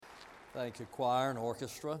Thank you, choir and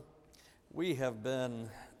orchestra. We have been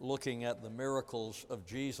looking at the miracles of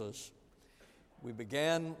Jesus. We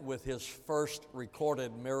began with his first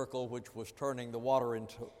recorded miracle, which was turning the water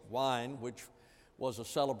into wine, which was a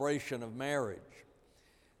celebration of marriage.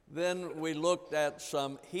 Then we looked at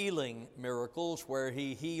some healing miracles where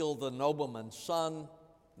he healed the nobleman's son,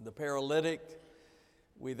 the paralytic.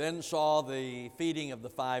 We then saw the feeding of the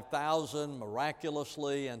 5,000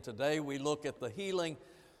 miraculously, and today we look at the healing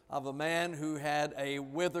of a man who had a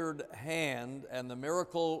withered hand, and the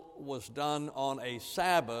miracle was done on a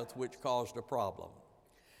Sabbath, which caused a problem.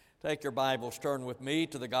 Take your Bibles, turn with me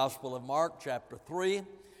to the Gospel of Mark, chapter 3.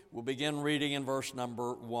 We'll begin reading in verse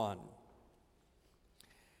number 1.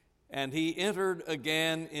 And he entered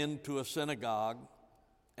again into a synagogue,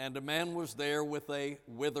 and a man was there with a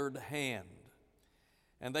withered hand.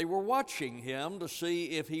 And they were watching him to see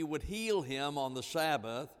if he would heal him on the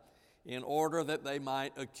Sabbath, in order that they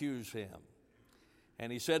might accuse him.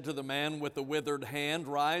 And he said to the man with the withered hand,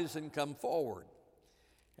 "Rise and come forward."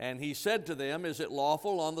 And he said to them, "Is it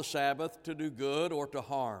lawful on the Sabbath to do good or to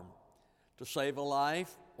harm, to save a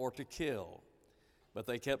life or to kill?" But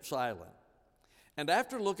they kept silent. And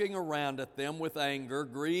after looking around at them with anger,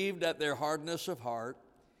 grieved at their hardness of heart,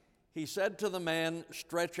 he said to the man,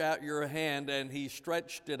 "Stretch out your hand." And he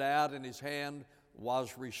stretched it out, and his hand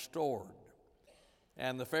was restored.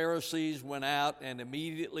 And the Pharisees went out and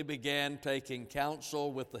immediately began taking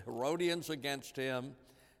counsel with the Herodians against him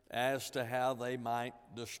as to how they might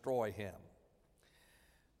destroy him.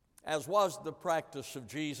 As was the practice of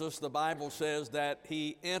Jesus, the Bible says that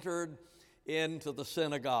he entered into the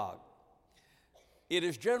synagogue. It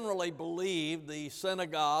is generally believed the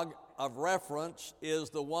synagogue of reference is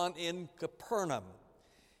the one in Capernaum.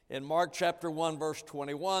 In Mark chapter 1, verse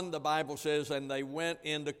 21, the Bible says, "And they went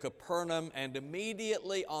into Capernaum, and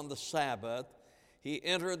immediately on the Sabbath he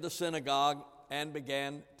entered the synagogue and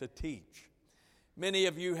began to teach." Many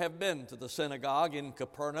of you have been to the synagogue in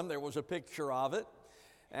Capernaum. There was a picture of it,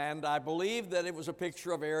 and I believe that it was a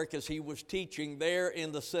picture of Eric as he was teaching there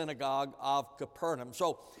in the synagogue of Capernaum.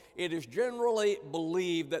 So it is generally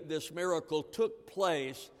believed that this miracle took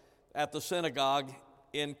place at the synagogue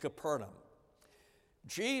in Capernaum.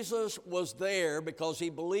 Jesus was there because he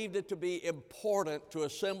believed it to be important to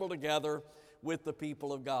assemble together with the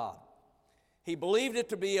people of God. He believed it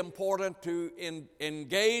to be important to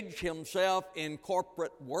engage himself in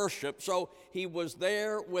corporate worship, so he was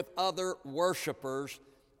there with other worshipers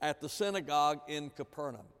at the synagogue in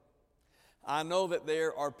Capernaum. I know that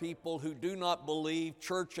there are people who do not believe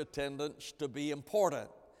church attendance to be important,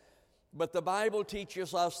 but the Bible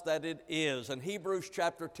teaches us that it is. In Hebrews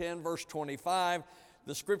chapter 10, verse 25,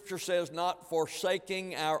 the scripture says, "Not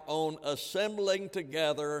forsaking our own assembling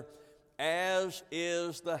together, as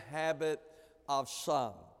is the habit of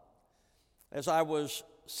some." As I was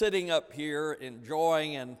sitting up here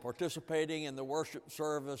enjoying and participating in the worship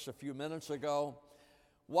service a few minutes ago,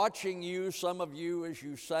 watching you, some of you as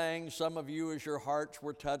you sang, some of you as your hearts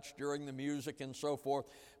were touched during the music and so forth,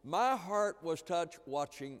 my heart was touched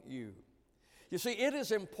watching you. You see, it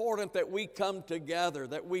is important that we come together,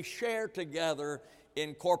 that we share together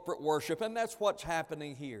in corporate worship, and that's what's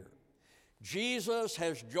happening here. Jesus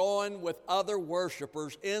has joined with other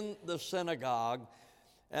worshipers in the synagogue,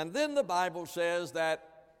 and then the Bible says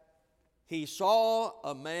that he saw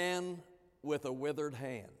a man with a withered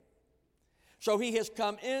hand. So he has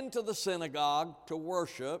come into the synagogue to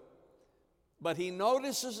worship, but he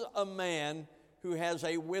notices a man who has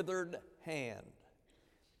a withered hand.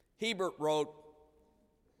 Hebert wrote,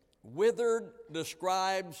 "Withered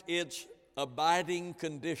describes its abiding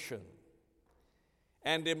condition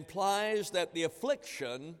and implies that the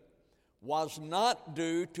affliction was not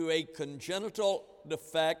due to a congenital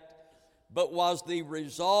defect, but was the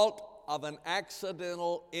result of an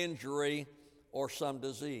accidental injury or some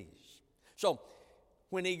disease." So,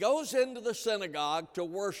 when he goes into the synagogue to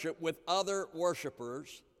worship with other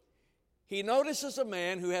worshipers, he notices a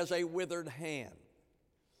man who has a withered hand.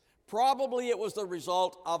 Probably it was the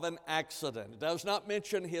result of an accident. It does not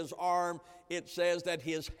mention his arm. It says that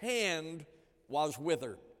his hand was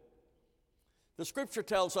withered. The scripture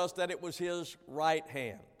tells us that it was his right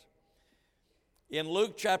hand. In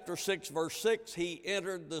Luke chapter 6, verse 6, he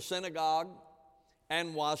entered the synagogue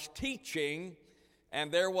and was teaching, and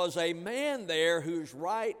there was a man there whose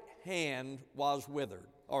right hand was withered.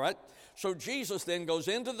 All right, so Jesus then goes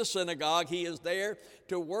into the synagogue. He is there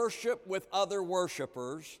to worship with other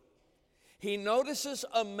worshipers. He notices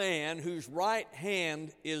a man whose right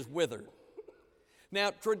hand is withered. Now,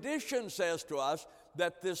 tradition says to us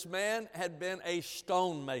that this man had been a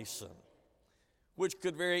stonemason, which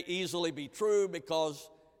could very easily be true because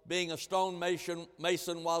being a stonemason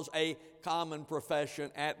was a common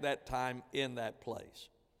profession at that time in that place.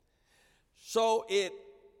 So it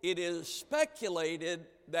is speculated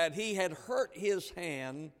that he had hurt his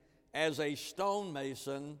hand as a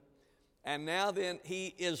stonemason, and now then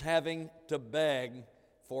he is having to beg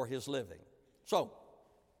for his living. So,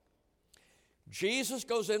 Jesus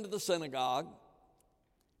goes into the synagogue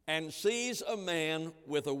and sees a man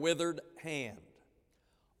with a withered hand.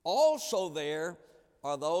 Also there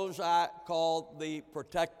are those I call the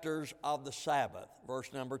protectors of the Sabbath,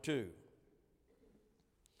 verse number 2.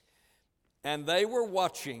 And they were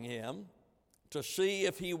watching him to see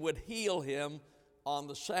if he would heal him on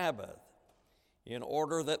the Sabbath, in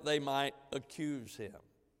order that they might accuse him.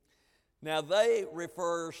 Now they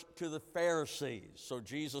refers to the Pharisees. So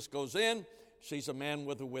Jesus goes in, sees a man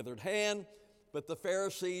with a withered hand, but the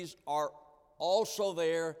Pharisees are also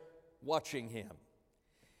there watching him.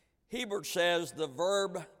 Hebert says the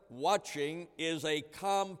verb watching is a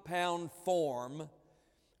compound form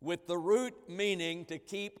with the root meaning to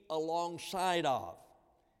keep alongside of.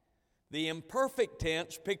 The imperfect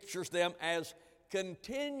tense pictures them as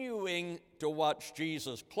continuing to watch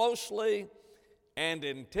Jesus closely and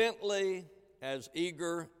intently as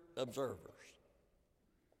eager observers.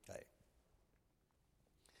 Okay.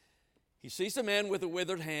 He sees a man with a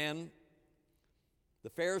withered hand. The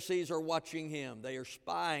Pharisees are watching him. They are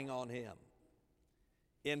spying on him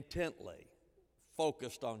intently,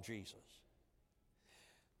 focused on Jesus.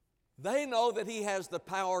 They know that he has the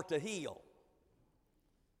power to heal.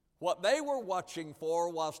 What they were watching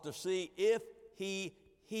for was to see if he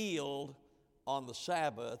healed on the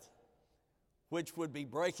Sabbath, which would be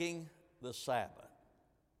breaking the Sabbath.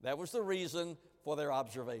 That was the reason for their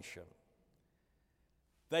observation.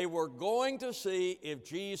 They were going to see if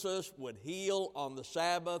Jesus would heal on the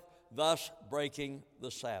Sabbath, thus breaking the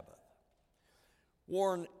Sabbath.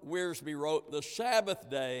 Warren Wiersbe wrote, "The Sabbath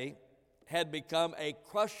day had become a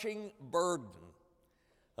crushing burden,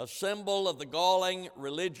 a symbol of the galling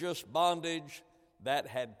religious bondage that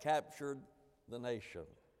had captured the nation."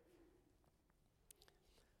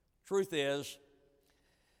 Truth is,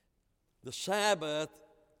 the Sabbath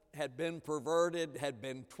had been perverted, had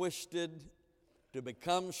been twisted to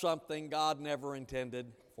become something God never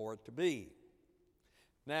intended for it to be.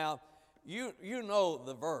 Now, you know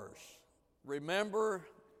the verse. Remember,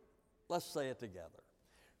 let's say it together.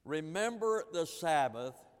 Remember the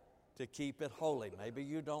Sabbath to keep it holy. Maybe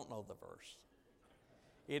you don't know the verse.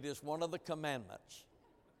 It is one of the commandments.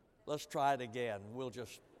 Let's try it again. We'll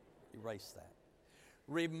just erase that.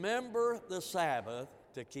 Remember the Sabbath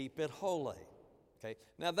to keep it holy. Okay.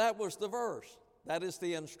 Now that was the verse. That is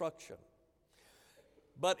the instruction.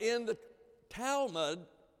 But in the Talmud,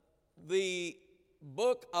 the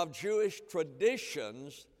book of Jewish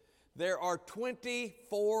traditions, there are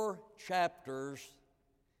 24 chapters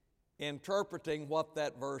interpreting what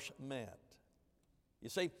that verse meant. You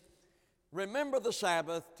see, remember the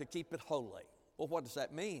Sabbath to keep it holy. Well, what does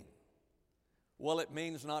that mean? Well, it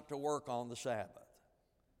means not to work on the Sabbath.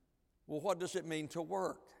 Well, what does it mean to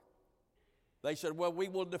work? They said, well, we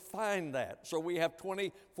will define that. So we have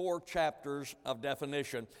 24 chapters of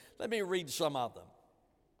definition. Let me read some of them.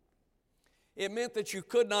 It meant that you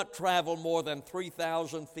could not travel more than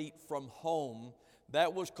 3,000 feet from home.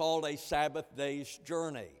 That was called a Sabbath day's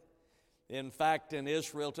journey. In fact, in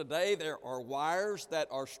Israel today, there are wires that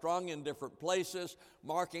are strung in different places,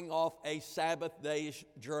 marking off a Sabbath day's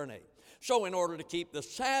journey. So in order to keep the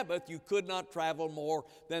Sabbath, you could not travel more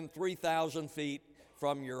than 3,000 feet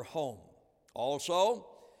from your home. Also,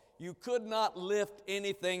 you could not lift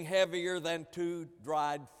anything heavier than 2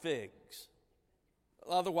 dried figs.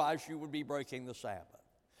 Otherwise, you would be breaking the Sabbath.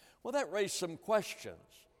 Well, that raised some questions.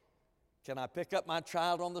 Can I pick up my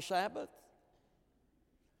child on the Sabbath?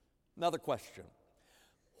 Another question.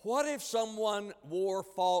 What if someone wore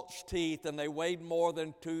false teeth and they weighed more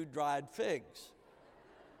than 2 dried figs?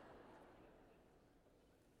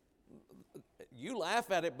 You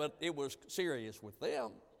laugh at it, but it was serious with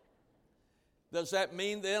them. Does that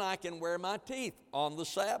mean then I can wear my teeth on the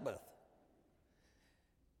Sabbath?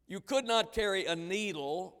 You could not carry a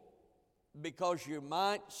needle because you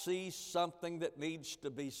might see something that needs to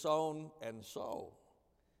be sewn and sew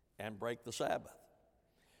and break the Sabbath.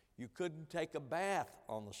 You couldn't take a bath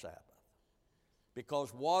on the Sabbath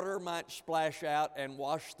because water might splash out and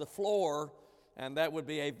wash the floor, and that would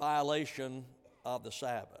be a violation of the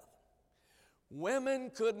Sabbath. Women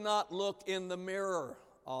could not look in the mirror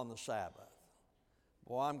on the Sabbath.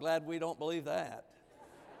 Boy, I'm glad we don't believe that.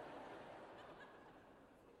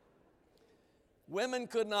 Women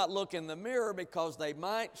could not look in the mirror because they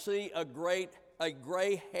might see a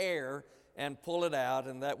gray hair and pull it out,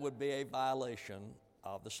 and that would be a violation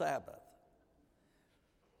of the Sabbath.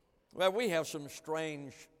 Well, we have some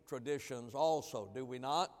strange traditions also, do we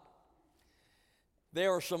not? There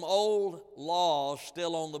are some old laws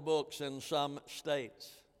still on the books in some states.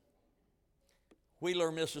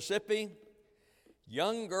 Wheeler, Mississippi,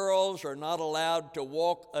 young girls are not allowed to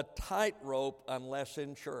walk a tightrope unless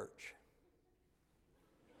in church.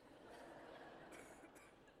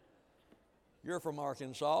 You're from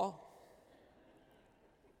Arkansas.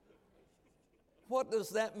 What does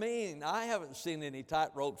that mean? I haven't seen any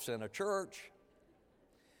tightropes in a church.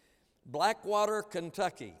 Blackwater,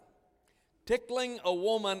 Kentucky. Tickling a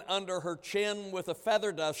woman under her chin with a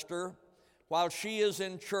feather duster while she is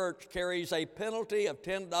in church carries a penalty of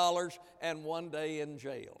 $10 and 1 day in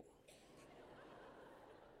jail.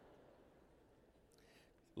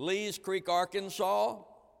 Lees Creek, Arkansas.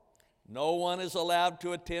 No one is allowed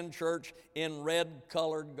to attend church in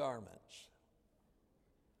red-colored garments.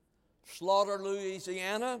 Slaughter,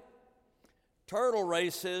 Louisiana. Turtle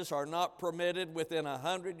races are not permitted within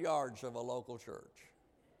 100 yards of a local church.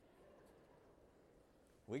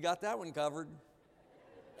 We got that one covered.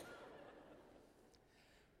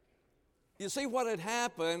 You see, what had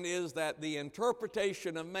happened is that the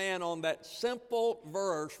interpretation of man on that simple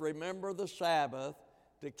verse, remember the Sabbath,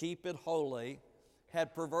 to keep it holy,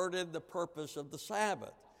 had perverted the purpose of the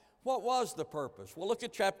Sabbath. What was the purpose? Well, look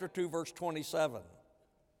at chapter 2, verse 27.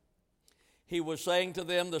 He was saying to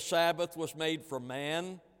them, the Sabbath was made for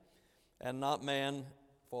man, and not man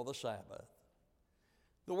for the Sabbath.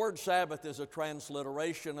 The word Sabbath is a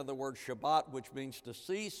transliteration of the word Shabbat, which means to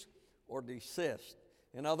cease or desist.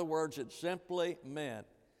 In other words, it simply meant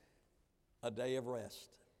a day of rest.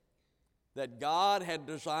 That God had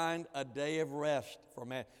designed a day of rest for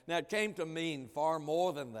man. Now, it came to mean far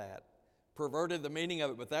more than that, perverted the meaning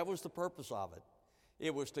of it, but that was the purpose of it.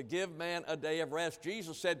 It was to give man a day of rest.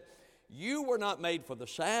 Jesus said, you were not made for the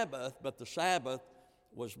Sabbath, but the Sabbath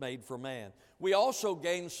was made for man. We also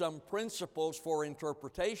gained some principles for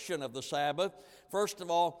interpretation of the Sabbath. First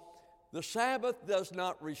of all, the Sabbath does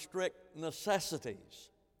not restrict necessities.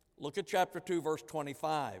 Look at chapter 2, verse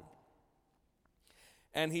 25.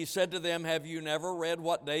 And he said to them, have you never read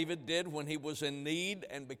what David did when he was in need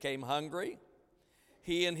and became hungry?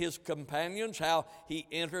 He and his companions, how he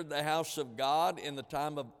entered the house of God in the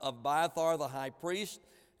time of Abiathar the high priest,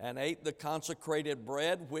 and ate the consecrated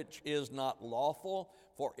bread, which is not lawful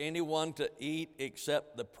for anyone to eat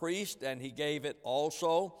except the priest, and he gave it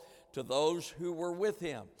also to those who were with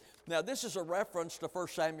him. Now, this is a reference to 1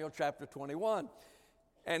 Samuel chapter 21.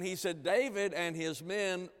 And he said, David and his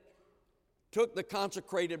men took the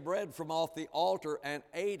consecrated bread from off the altar and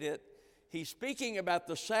ate it. He's speaking about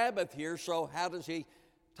the Sabbath here, so how does he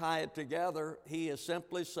tie it together? He is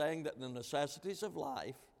simply saying that the necessities of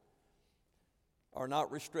life are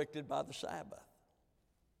not restricted by the Sabbath.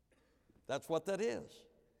 That's what that is.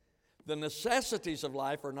 The necessities of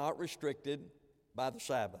life are not restricted by the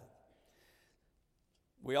Sabbath.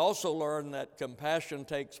 We also learn that compassion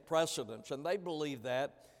takes precedence, and they believe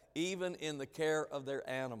that even in the care of their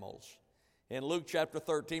animals. In Luke chapter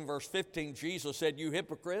 13, verse 15, Jesus said, you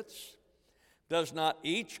hypocrites, does not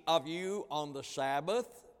each of you on the Sabbath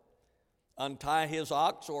untie his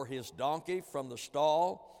ox or his donkey from the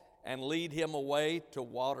stall and lead him away to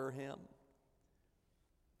water him?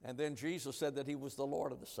 And then Jesus said that he was the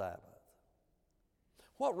Lord of the Sabbath.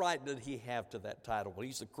 What right did he have to that title? Well,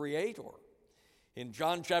 he's the Creator. In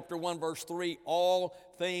John chapter 1, verse 3, all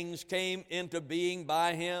things came into being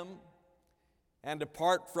by him, and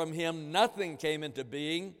apart from him, nothing came into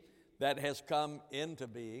being that has come into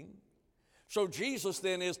being. So Jesus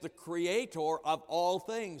then is the Creator of all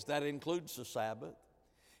things. That includes the Sabbath.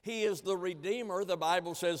 He is the Redeemer. The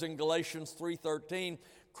Bible says in Galatians 3:13,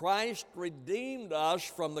 Christ redeemed us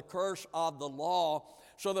from the curse of the law.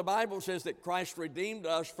 So the Bible says that Christ redeemed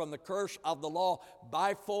us from the curse of the law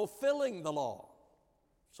by fulfilling the law.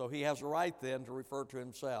 So he has a right then to refer to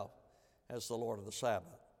himself as the Lord of the Sabbath.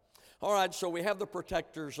 All right, so we have the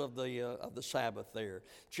protectors of the Sabbath there.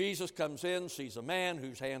 Jesus comes in, sees a man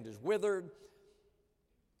whose hand is withered.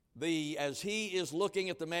 As he is looking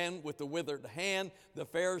at the man with the withered hand, the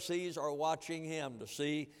Pharisees are watching him to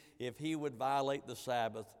see if he would violate the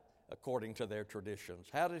Sabbath according to their traditions.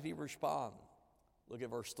 How did he respond? Look at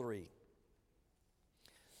verse 3.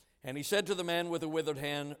 And he said to the man with the withered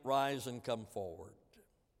hand, rise and come forward.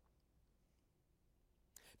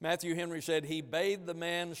 Matthew Henry said, he bade the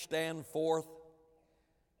man stand forth,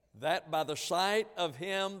 that by the sight of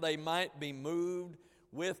him they might be moved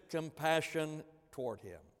with compassion toward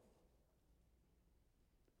him.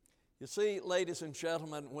 You see, ladies and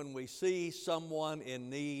gentlemen, when we see someone in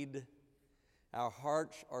need, our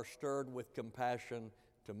hearts are stirred with compassion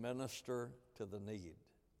to minister to the need.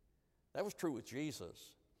 That was true with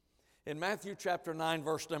Jesus. In Matthew chapter 9,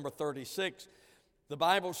 verse number 36, the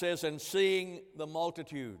Bible says, "And seeing the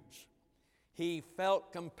multitudes, he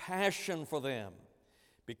felt compassion for them,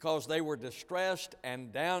 because they were distressed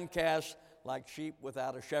and downcast like sheep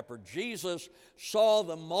without a shepherd." Jesus saw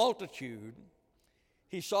the multitude.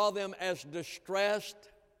 He saw them as distressed,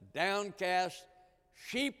 downcast,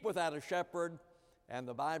 sheep without a shepherd, and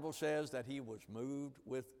the Bible says that he was moved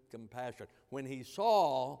with compassion. When he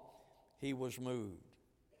saw, he was moved.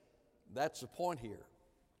 That's the point here.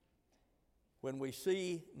 When we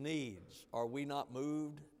see needs, are we not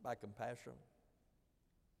moved by compassion?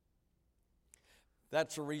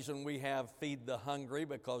 That's the reason we have Feed the Hungry,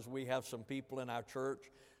 because we have some people in our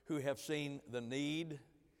church who have seen the need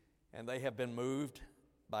and they have been moved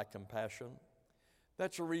by compassion.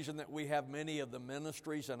 That's the reason that we have many of the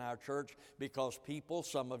ministries in our church, because people,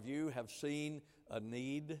 some of you, have seen a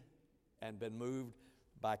need and been moved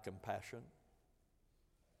by compassion.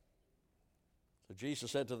 So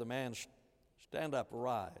Jesus said to the man, "Stand up,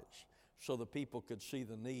 arise," so the people could see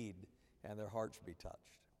the need and their hearts be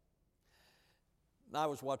touched. I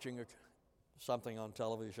was watching something on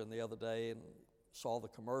television the other day and saw the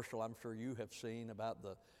commercial I'm sure you have seen about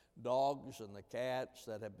the dogs and the cats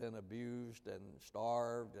that have been abused and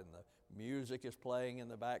starved, and the music is playing in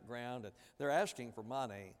the background, and they're asking for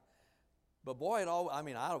money. But boy,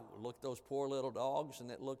 I look at those poor little dogs,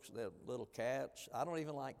 and it looks at little cats. I don't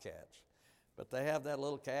even like cats. But they have that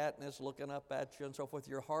little cat, and it's looking up at you and so forth.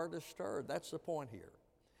 Your heart is stirred. That's the point here.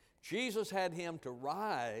 Jesus had him to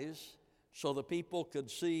rise so the people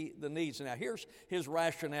could see the needs. Now, here's his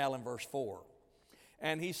rationale in verse 4.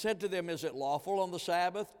 "And he said to them, Is it lawful on the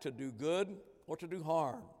Sabbath to do good or to do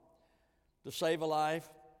harm, to save a life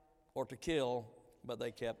or to kill?" But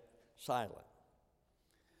they kept silent.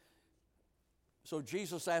 So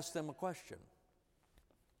Jesus asked them a question.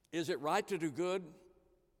 Is it right to do good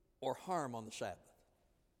or harm on the Sabbath?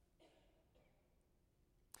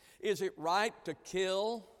 Is it right to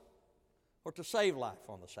kill or to save life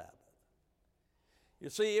on the Sabbath? You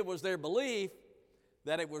see, it was their belief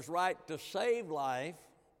that it was right to save life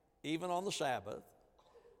even on the Sabbath.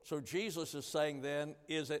 So Jesus is saying then,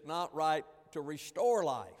 is it not right to restore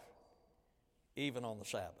life even on the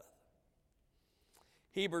Sabbath?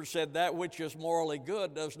 Hebrews said that which is morally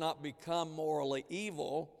good does not become morally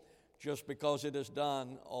evil just because it is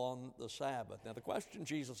done on the Sabbath. Now, the question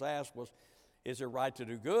Jesus asked was, is it right to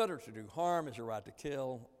do good or to do harm? Is it right to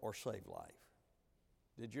kill or save life?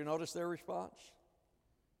 Did you notice their response?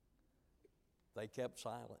 They kept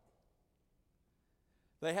silent.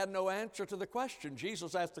 They had no answer to the question.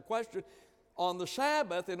 Jesus asked the question, on the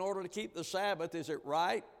Sabbath, in order to keep the Sabbath, is it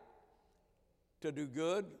right to do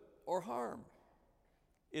good or harm?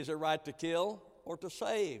 Is it right to kill or to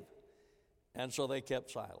save? And so they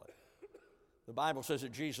kept silent. The Bible says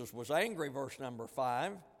that Jesus was angry, verse number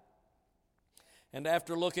 5. And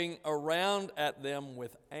after looking around at them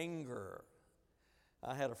with anger,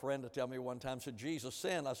 I had a friend to tell me one time, said, Jesus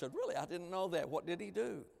sinned. I said, really? I didn't know that. What did he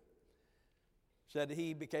do? Said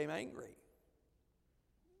he became angry.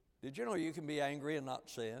 Did you know you can be angry and not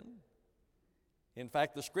sin? In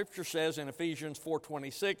fact, the scripture says in Ephesians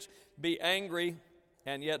 4:26, be angry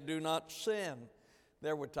and yet do not sin.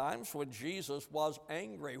 There were times when Jesus was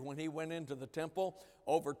angry. When he went into the temple,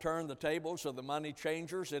 overturned the tables of the money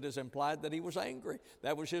changers, it is implied that he was angry.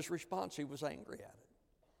 That was his response. He was angry at it.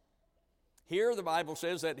 Here the Bible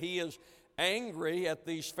says that he is angry at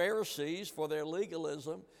these Pharisees for their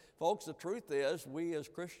legalism. Folks, the truth is we as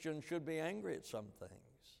Christians should be angry at some things.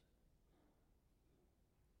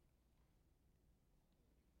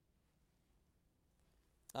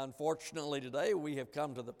 Unfortunately, today we have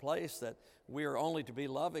come to the place that we are only to be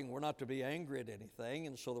loving, we're not to be angry at anything.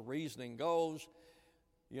 And so the reasoning goes,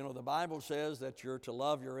 the Bible says that you're to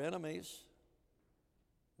love your enemies.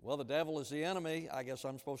 Well, the devil is the enemy. I guess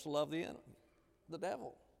I'm supposed to love the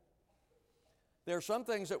devil. There are some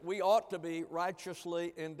things that we ought to be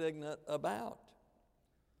righteously indignant about.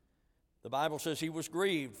 The Bible says he was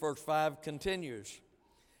grieved. Verse 5 continues.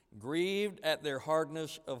 Grieved at their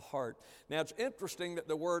hardness of heart. Now, it's interesting that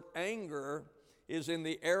the word anger is in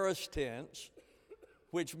the aorist tense,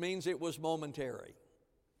 which means it was momentary.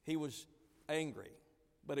 He was angry,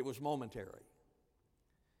 but it was momentary.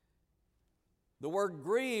 The word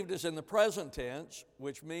grieved is in the present tense,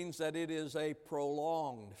 which means that it is a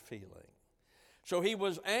prolonged feeling. So he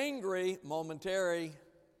was angry, momentary,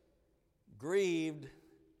 grieved,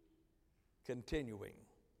 continuing.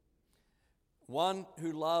 One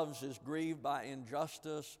who loves is grieved by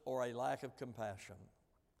injustice or a lack of compassion.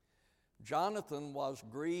 Jonathan was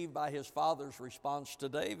grieved by his father's response to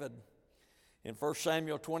David. In 1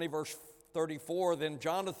 Samuel 20, verse 34, then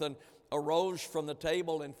Jonathan arose from the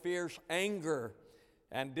table in fierce anger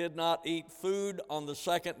and did not eat food on the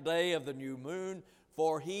second day of the new moon,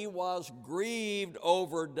 for he was grieved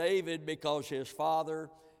over David because his father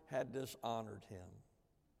had dishonored him.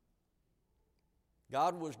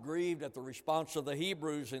 God was grieved at the response of the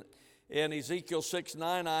Hebrews in Ezekiel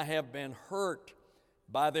 6:9, I have been hurt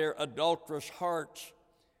by their adulterous hearts,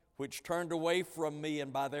 which turned away from me,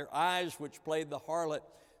 and by their eyes, which played the harlot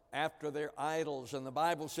after their idols. And the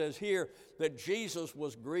Bible says here that Jesus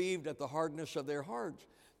was grieved at the hardness of their hearts.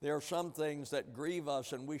 There are some things that grieve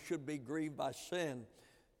us, and we should be grieved by sin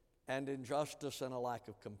and injustice and a lack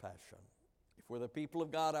of compassion. If we're the people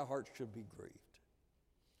of God, our hearts should be grieved.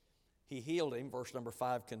 He healed him. Verse number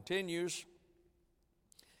 5 continues.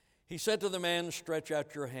 He said to the man, stretch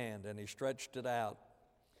out your hand, and he stretched it out,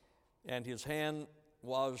 and his hand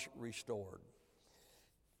was restored.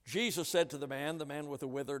 Jesus said to the man with a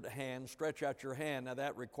withered hand, stretch out your hand. Now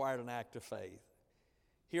that required an act of faith.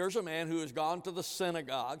 Here's a man who has gone to the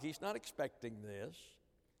synagogue. He's not expecting this.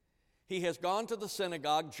 He has gone to the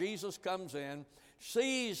synagogue. Jesus comes in,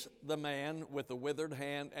 sees the man with the withered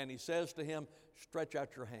hand, and he says to him, stretch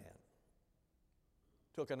out your hand.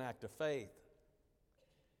 Took an act of faith.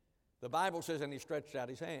 The Bible says, and he stretched out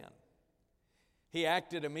his hand. He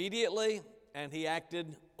acted immediately, and he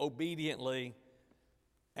acted obediently.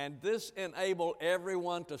 And this enabled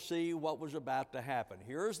everyone to see what was about to happen.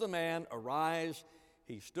 Here's the man, arise.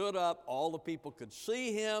 He stood up. All the people could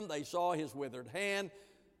see him. They saw his withered hand.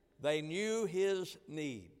 They knew his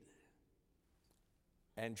need.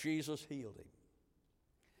 And Jesus healed him.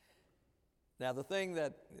 Now, the thing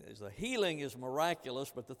that is the healing is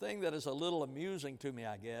miraculous, but the thing that is a little amusing to me,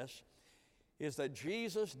 I guess, is that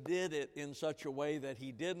Jesus did it in such a way that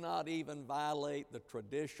he did not even violate the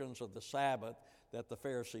traditions of the Sabbath that the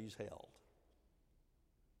Pharisees held.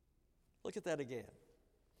 Look at that again.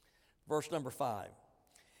 Verse number 5.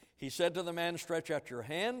 He said to the man, stretch out your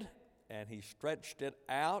hand, and he stretched it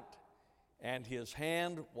out, and his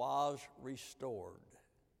hand was restored.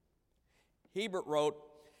 Hebert wrote,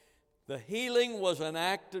 the healing was an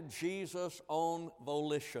act of Jesus' own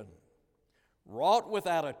volition, wrought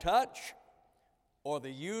without a touch or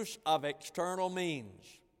the use of external means.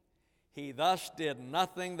 He thus did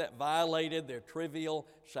nothing that violated their trivial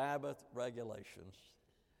Sabbath regulations.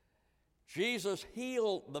 Jesus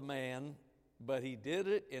healed the man, but he did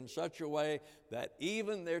it in such a way that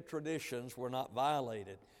even their traditions were not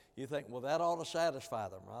violated. You think, well, that ought to satisfy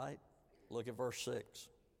them, right? Look at verse 6.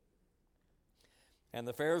 And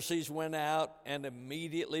the Pharisees went out and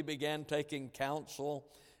immediately began taking counsel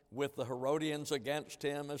with the Herodians against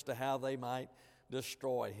him as to how they might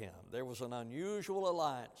destroy him. There was an unusual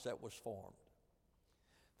alliance that was formed.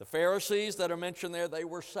 The Pharisees that are mentioned there, they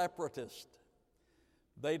were separatists.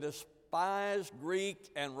 They despised Greek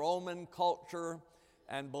and Roman culture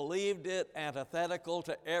and believed it antithetical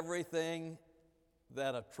to everything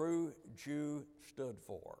that a true Jew stood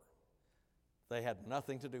for. They had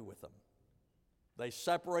nothing to do with them. They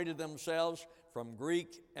separated themselves from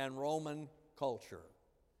Greek and Roman culture.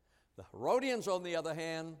 The Herodians, on the other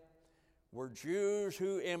hand, were Jews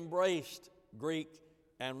who embraced Greek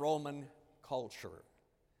and Roman culture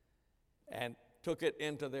and took it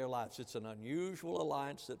into their lives. It's an unusual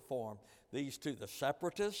alliance that formed. These two, the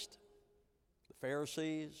separatists, the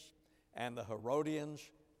Pharisees, and the Herodians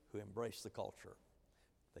who embraced the culture.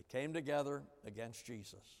 They came together against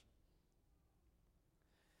Jesus.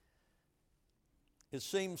 It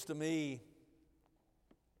seems to me,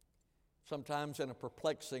 sometimes in a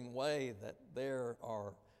perplexing way, that there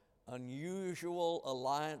are unusual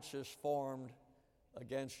alliances formed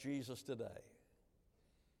against Jesus today.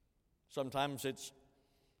 Sometimes it's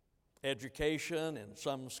education. In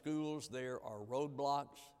some schools, there are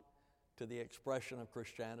roadblocks to the expression of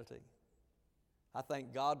Christianity. I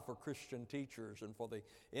thank God for Christian teachers and for the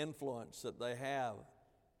influence that they have.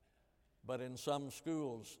 But in some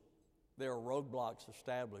schools, there are roadblocks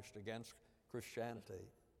established against Christianity.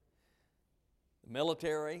 The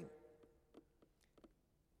military,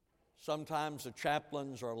 sometimes the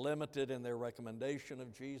chaplains are limited in their recommendation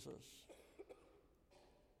of Jesus.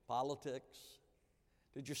 Politics.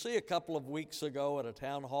 Did you see a couple of weeks ago at a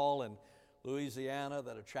town hall in Louisiana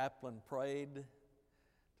that a chaplain prayed?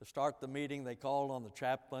 To start the meeting, they called on the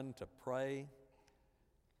chaplain to pray,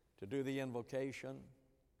 to do the invocation.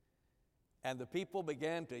 And the people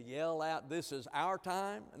began to yell out, this is our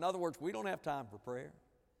time. In other words, we don't have time for prayer.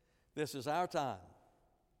 This is our time.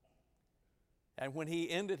 And when he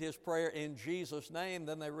ended his prayer in Jesus' name,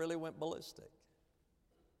 then they really went ballistic.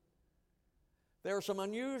 There are some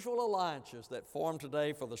unusual alliances that form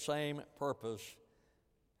today for the same purpose,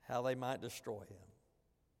 how they might destroy him.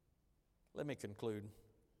 Let me conclude.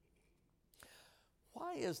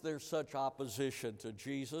 Why is there such opposition to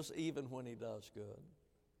Jesus even when he does good?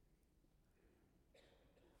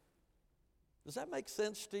 Does that make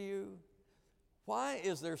sense to you? Why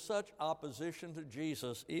is there such opposition to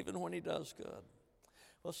Jesus even when he does good?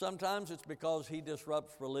 Well, sometimes it's because he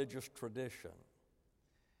disrupts religious tradition.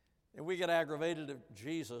 And we get aggravated at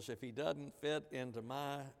Jesus if he doesn't fit into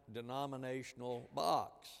my denominational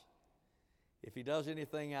box. If he does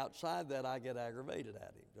anything outside that, I get aggravated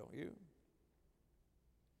at him, don't you?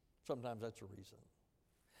 Sometimes that's a reason.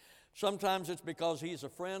 Sometimes it's because he's a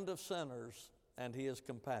friend of sinners and he is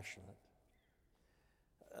compassionate.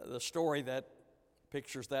 The story that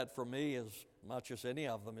pictures that for me as much as any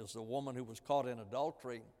of them is the woman who was caught in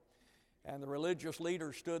adultery, and the religious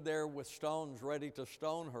leaders stood there with stones ready to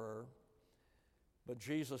stone her, but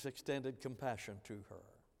Jesus extended compassion to her.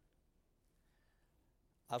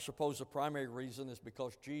 I suppose the primary reason is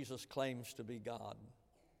because Jesus claims to be God.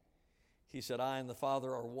 He said, I and the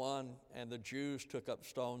Father are one, and the Jews took up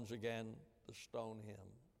stones again to stone him.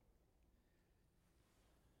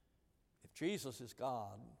 If Jesus is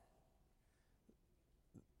God,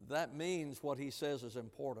 that means what he says is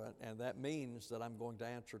important, and that means that I'm going to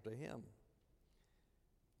answer to him.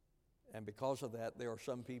 And because of that, there are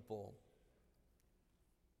some people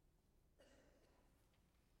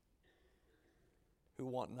who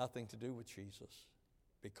want nothing to do with Jesus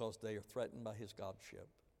because they are threatened by his godship.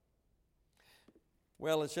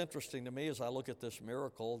 Well, it's interesting to me as I look at this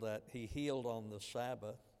miracle that he healed on the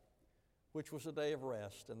Sabbath, which was a day of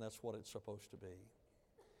rest, and that's what it's supposed to be.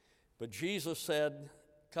 But Jesus said,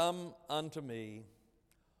 come unto me,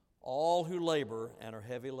 all who labor and are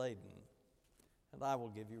heavy laden, and I will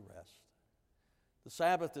give you rest. The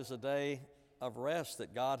Sabbath is a day of rest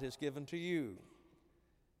that God has given to you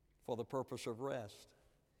for the purpose of rest.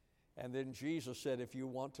 And then Jesus said, if you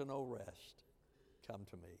want to know rest, come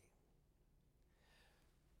to me.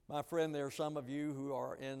 My friend, there are some of you who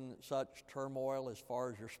are in such turmoil as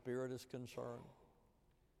far as your spirit is concerned.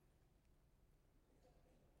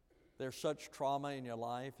 There's such trauma in your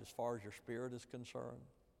life as far as your spirit is concerned,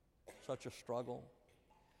 such a struggle.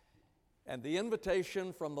 And the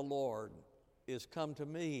invitation from the Lord is come to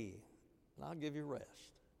me, and I'll give you rest.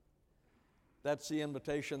 That's the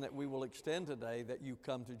invitation that we will extend today, that you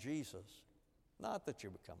come to Jesus. Not that you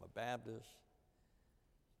become a Baptist,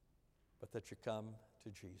 but that you come to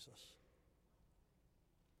Jesus.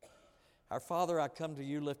 Our Father, I come to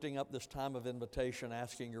you lifting up this time of invitation,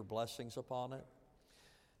 asking your blessings upon it.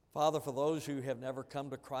 Father, for those who have never come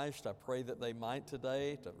to Christ, I pray that they might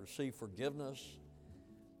today to receive forgiveness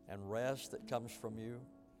and rest that comes from you.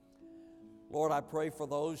 Lord, I pray for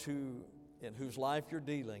those in whose life you're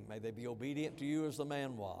dealing. May they be obedient to you as the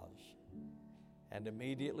man was. And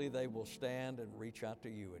immediately they will stand and reach out to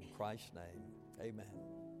you in Christ's name. Amen.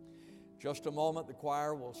 Just a moment, the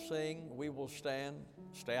choir will sing. We will stand.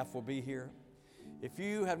 Staff will be here. If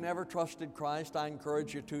you have never trusted Christ, I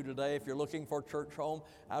encourage you to today. If you're looking for a church home,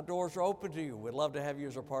 our doors are open to you. We'd love to have you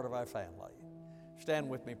as a part of our family. Stand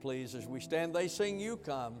with me, please. As we stand, they sing, you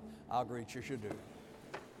come. I'll greet you as you do.